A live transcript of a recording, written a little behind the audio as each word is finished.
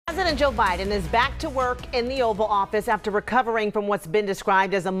President Joe Biden is back to work in the Oval Office after recovering from what's been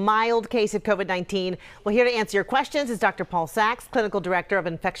described as a mild case of COVID-19. Well, here to answer your questions is Dr. Paul Sachs, Clinical Director of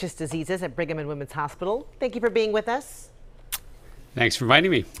Infectious Diseases at Brigham and Women's Hospital. Thank you for being with us. Thanks for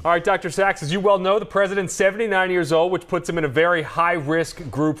inviting me. All right, Dr. Sachs, as you well know, the president's 79 years old, which puts him in a very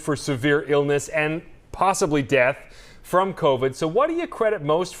high-risk group for severe illness and possibly death from COVID. So what do you credit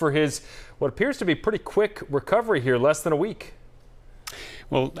most for his, what appears to be pretty quick recovery here, less than a week?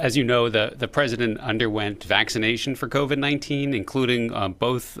 Well, as you know, the president underwent vaccination for COVID-19, including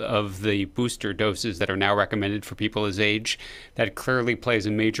both of the booster doses that are now recommended for people his age. That clearly plays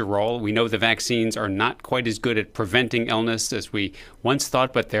a major role. We know the vaccines are not quite as good at preventing illness as we once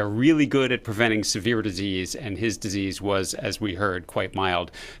thought, but they're really good at preventing severe disease, and his disease was, as we heard, quite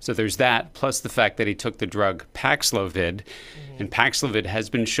mild. So there's that, plus the fact that he took the drug Paxlovid, and Paxlovid has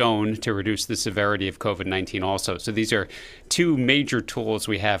been shown to reduce the severity of COVID-19 also. So these are two major tools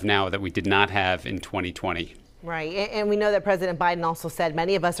we have now that we did not have in 2020. Right. And we know that President Biden also said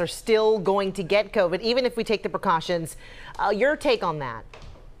many of us are still going to get COVID, even if we take the precautions. Your take on that?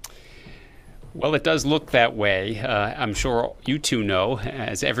 Well, it does look that way. I'm sure you two know,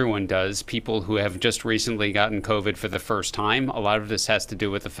 as everyone does, people who have just recently gotten COVID for the first time. A lot of this has to do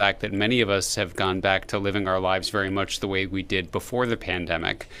with the fact that many of us have gone back to living our lives very much the way we did before the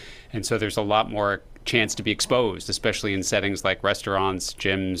pandemic. And so there's a lot more chance to be exposed, especially in settings like restaurants,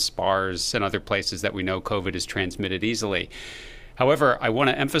 gyms, bars, and other places that we know COVID is transmitted easily. However, I want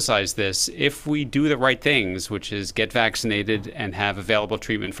to emphasize this. If we do the right things, which is get vaccinated and have available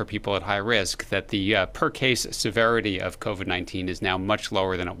treatment for people at high risk, that the per case severity of COVID-19 is now much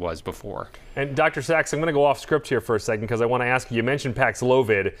lower than it was before. And Dr. Sachs, I'm going to go off script here for a second because I want to ask you mentioned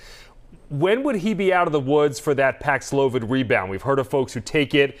Paxlovid. When would he be out of the woods for that Paxlovid rebound? We've heard of folks who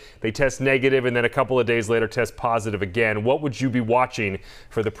take it, they test negative, and then a couple of days later test positive again. What would you be watching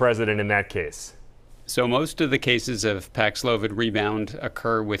for the president in that case? So most of the cases of Paxlovid rebound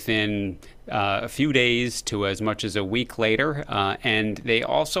occur within a few days to as much as a week later, and they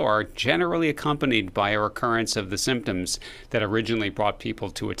also are generally accompanied by a recurrence of the symptoms that originally brought people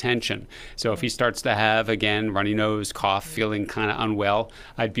to attention. So if he starts to have, again, runny nose, cough, feeling kind of unwell,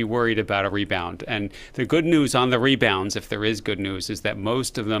 I'd be worried about a rebound. And the good news on the rebounds, if there is good news, is that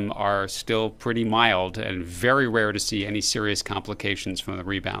most of them are still pretty mild and very rare to see any serious complications from the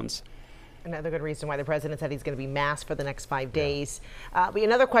rebounds. Another good reason why the president said he's going to be masked for the next 5 days. But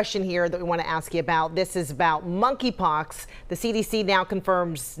another question here that we want to ask you about, this is about monkeypox. The CDC now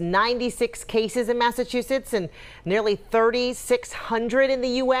confirms 96 cases in Massachusetts and nearly 3,600 in the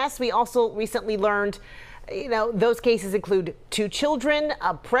U.S. We also recently learned, those cases include 2 children,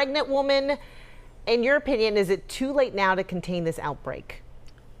 a pregnant woman. In your opinion, is it too late now to contain this outbreak?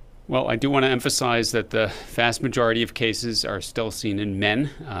 Well, I do want to emphasize that the vast majority of cases are still seen in men.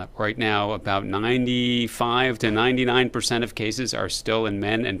 Right now, about 95 to 99% of cases are still in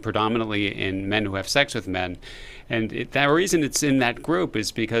men, and predominantly in men who have sex with men. And the reason it's in that group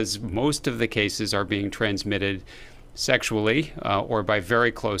is because most of the cases are being transmitted sexually or by very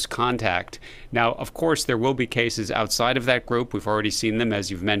close contact. Now, of course, there will be cases outside of that group. We've already seen them,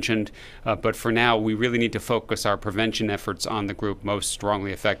 as you've mentioned. But for now, we really need to focus our prevention efforts on the group most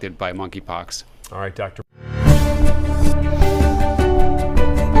strongly affected by monkeypox. All right, Dr.